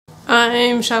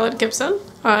I'm Charlotte Gibson.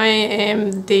 I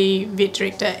am the vet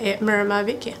director at Animates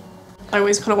Vetcare. I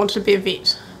always kind of wanted to be a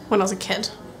vet when I was a kid.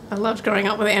 I loved growing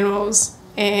up with animals,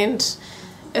 and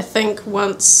I think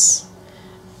once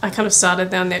I kind of started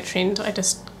down that trend, I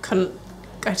just couldn't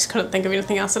think of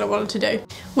anything else that I wanted to do.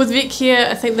 With Vetcare,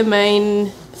 I think the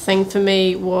main thing for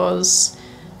me was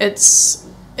it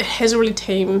has a really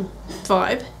team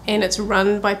vibe, and it's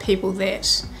run by people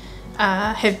that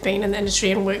have been in the industry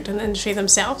and worked in the industry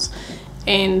themselves,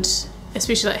 and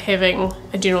especially like having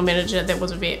a general manager that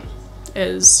was a vet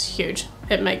is huge.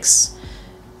 It makes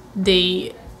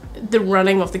the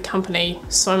running of the company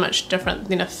so much different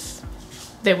than if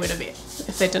they weren't a vet,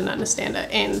 if they didn't understand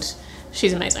it, and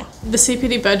she's amazing. The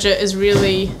CPD budget is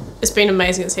really, it's been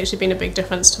amazing. It's actually been a big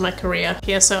difference to my career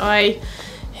here. So I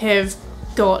have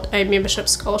got a membership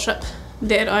scholarship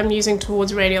that I'm using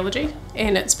towards radiology,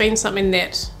 and it's been something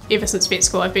that ever since vet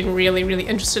school I've been really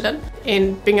interested in,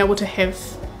 and being able to have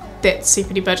that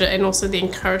CPD budget and also the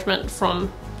encouragement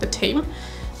from the team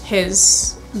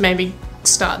has made me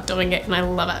start doing it, and I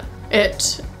love it.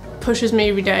 It pushes me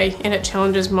every day and it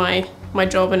challenges my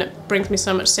job, and it brings me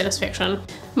so much satisfaction.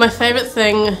 My favourite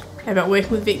thing about working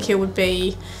with Vetcare would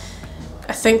be,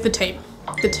 I think, the team.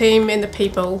 The team and the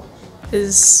people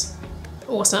is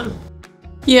awesome.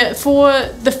 Yeah, for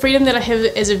the freedom that I have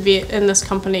as a vet in this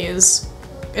company is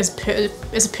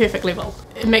a perfect level.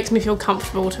 It makes me feel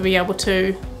comfortable to be able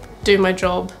to do my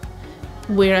job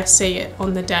where I see it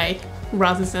on the day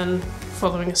rather than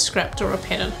following a script or a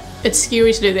pattern. It's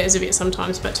scary to do that as a vet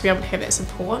sometimes, but to be able to have that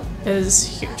support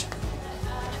is huge.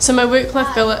 So my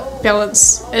work-life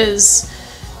balance is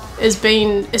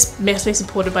massively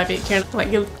supported by Vetcare.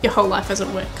 Like your whole life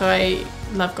isn't work. I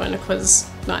love going to quiz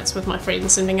nights with my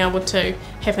friends, and being able to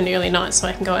have an early night so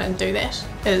I can go out and do that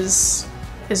is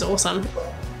awesome.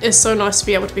 It's so nice to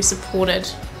be able to be supported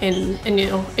in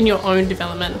your own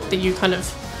development, that you kind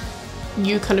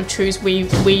of choose where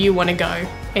you want to go,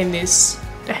 and there's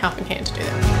a helping hand to do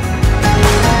that.